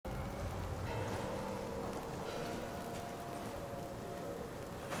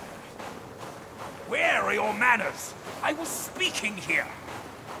Where are your manners? I was speaking here.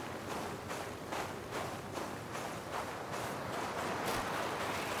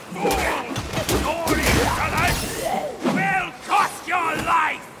 Your insolence will cost your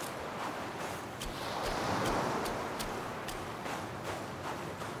life!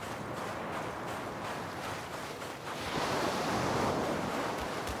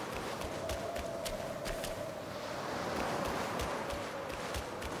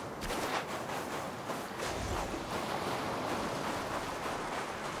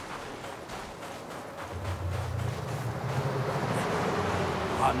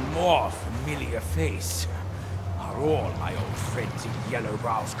 One more familiar face. Are all my old friends in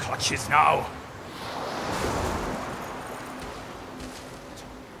Yellowbrow's clutches now?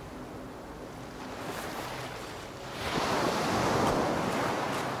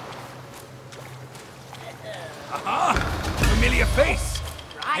 Aha! Familiar face!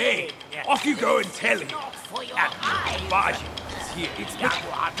 Hey, off you go and tell him! And goodbye! Here, it's Young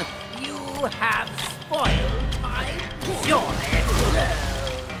one, you have spoiled my joy.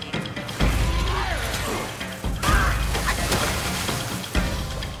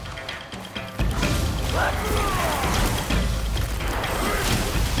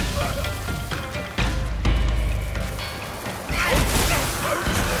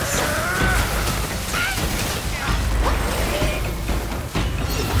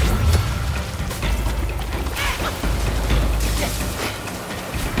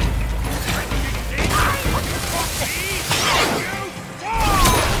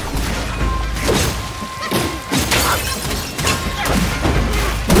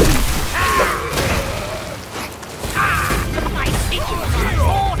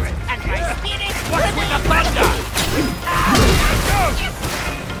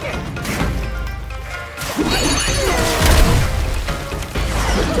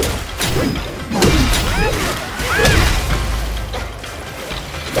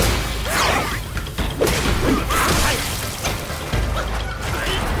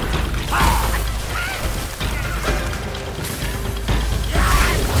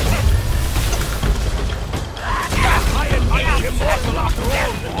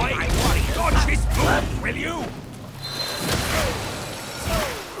 Will you?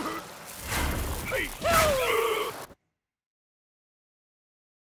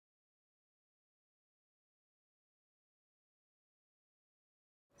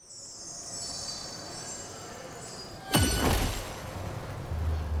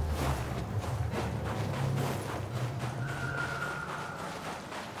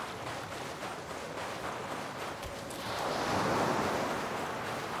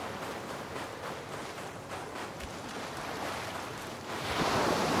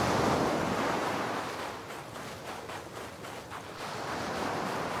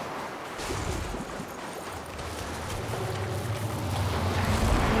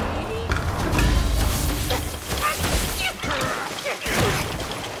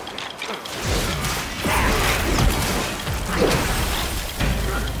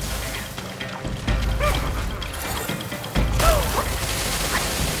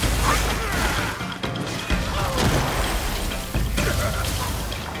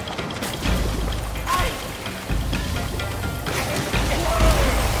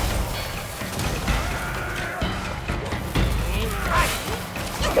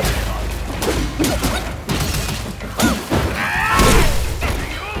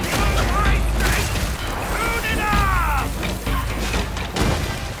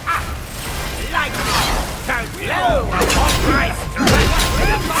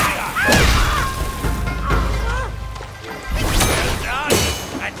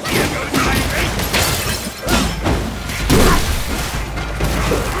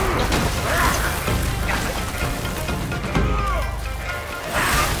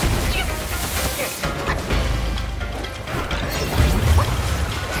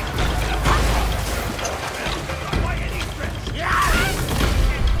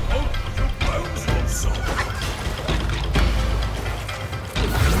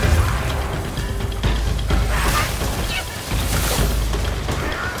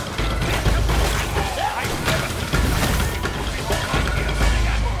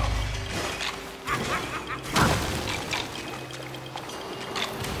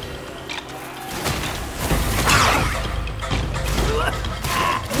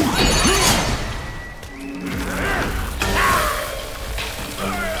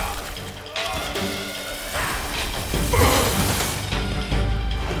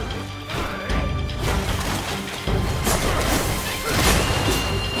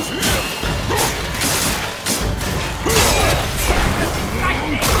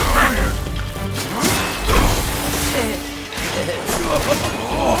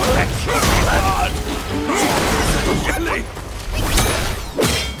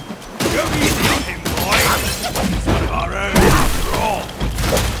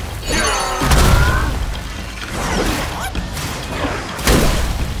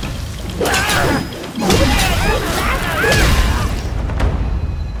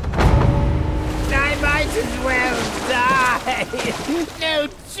 No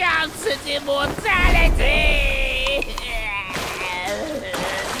chance at immortality!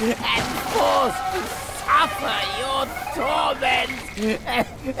 And forced to suffer your torment!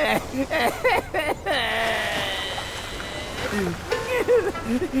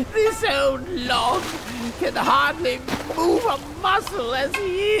 This old log can hardly move a muscle as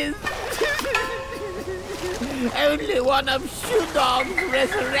he is. Only one of Shudong's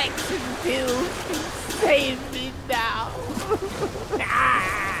resurrection pills can save me now.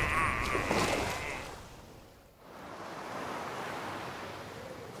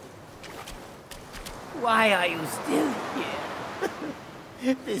 Why are you still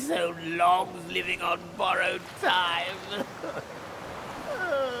here? This old log's living on borrowed time.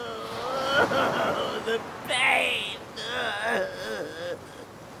 Oh, the pain!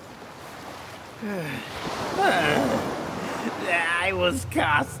 I was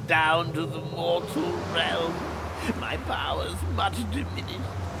cast down to the mortal realm. My powers much diminished.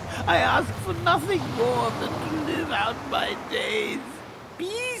 I asked for nothing more than to live out my days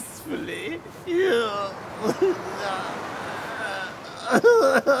peacefully.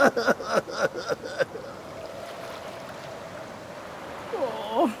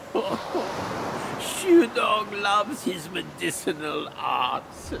 Shudong loves his medicinal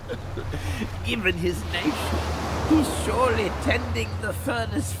arts. Given his nature, he's surely tending the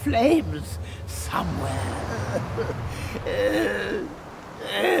furnace flames somewhere.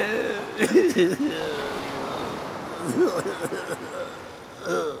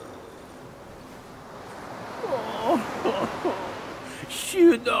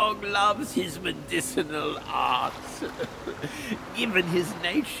 Shudong loves his medicinal arts. Given his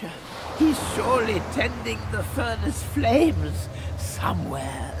nature, he's surely tending the furnace flames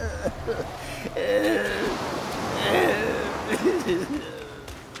somewhere.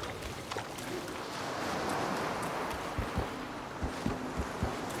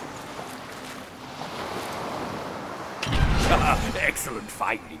 Excellent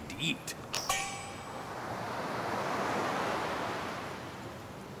fight indeed.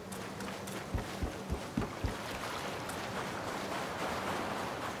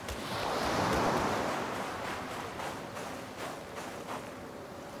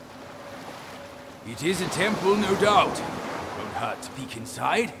 It is a temple, no doubt. Won't hurt to peek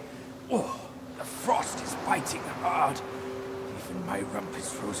inside. Oh, the frost is biting hard. Even my rump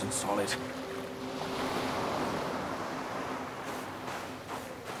is frozen solid.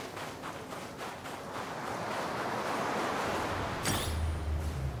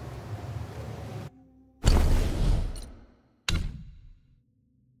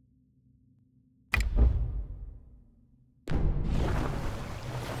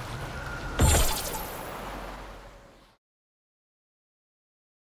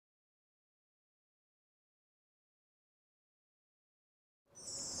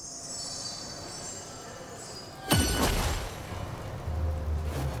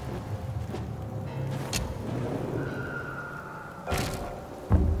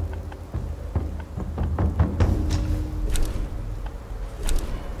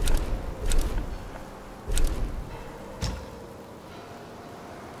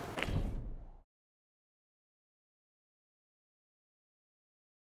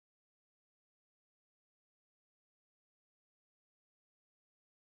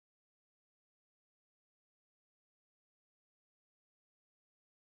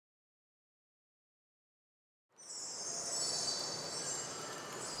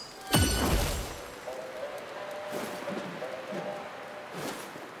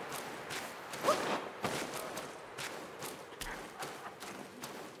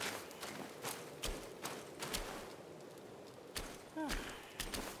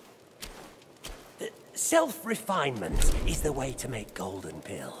 Self-refinement is the way to make golden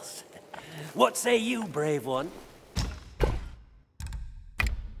pills. What say you, brave one?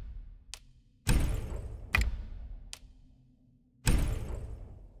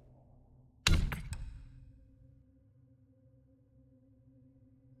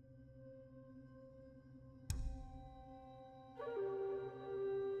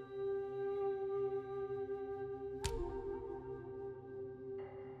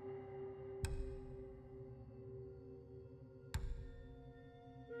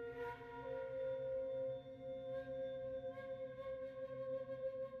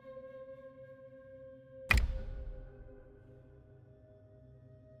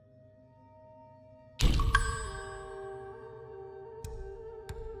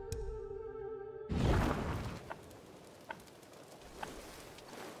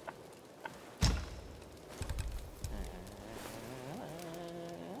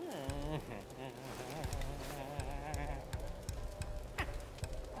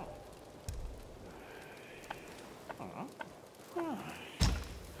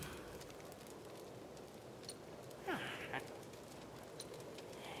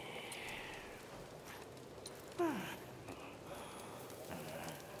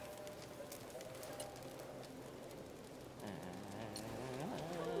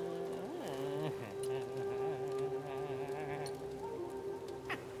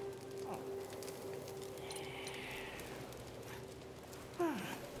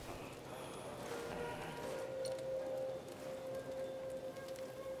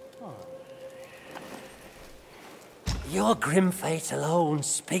 Your grim fate alone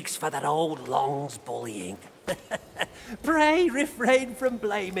speaks for that old Long's bullying. Pray refrain from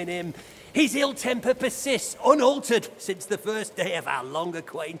blaming him. His ill temper persists unaltered since the first day of our long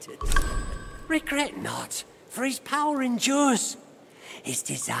acquaintance. Regret not, for his power endures. His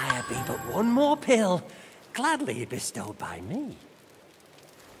desire be but one more pill, gladly bestowed by me.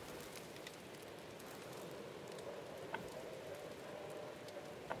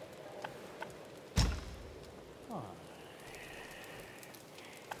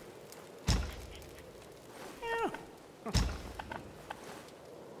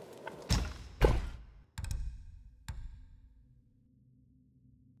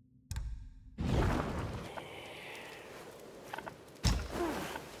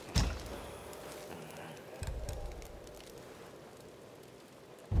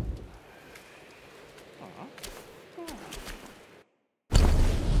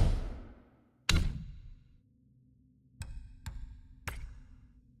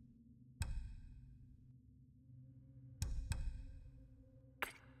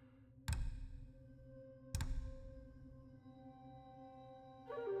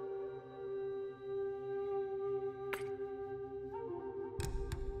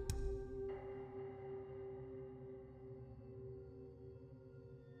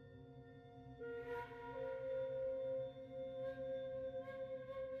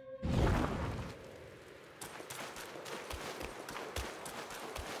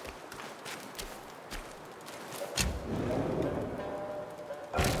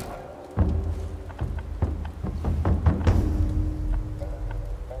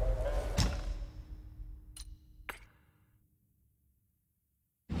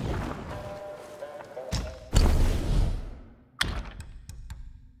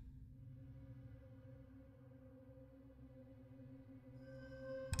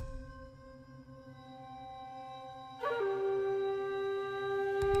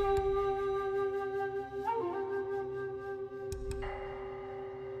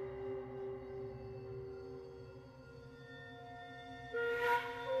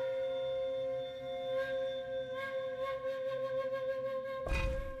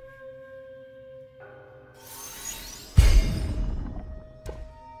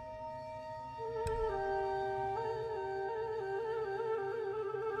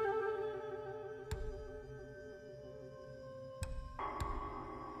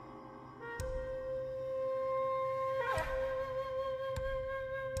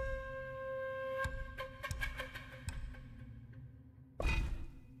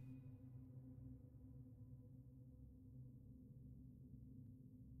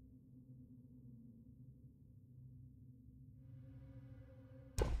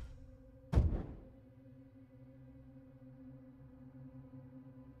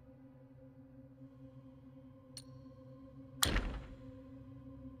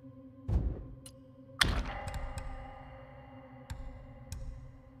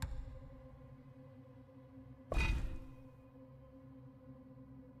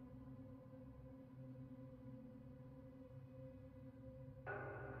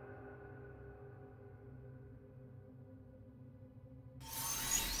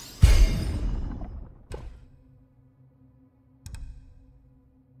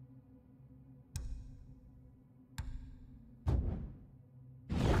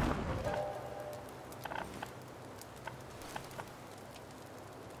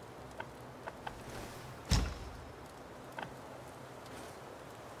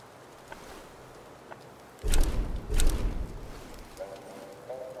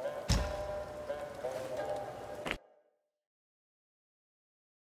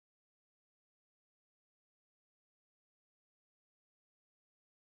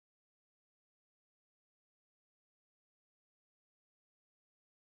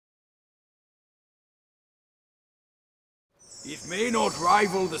 It may not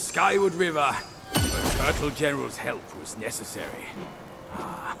rival the Skyward River, but Turtle General's help was necessary.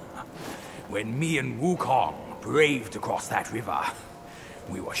 When me and WuKong braved across that river,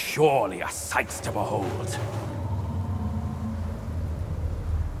 we were surely a sight to behold.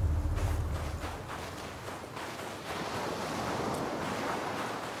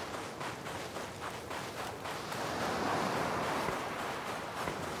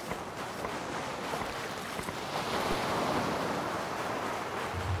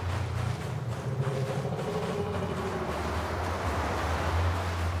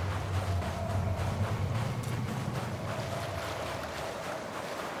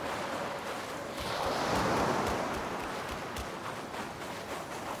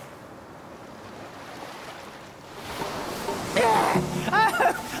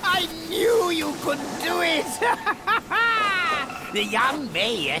 couldn't do it. The young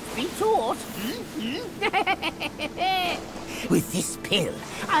may yet be taught. With this pill,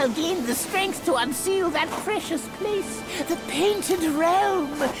 I'll gain the strength to unseal that precious place, the Painted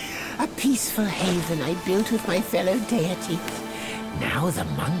Realm. A peaceful haven I built with my fellow deities. Now the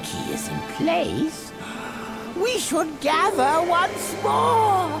monkey is in place, we should gather once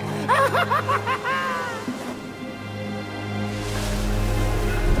more.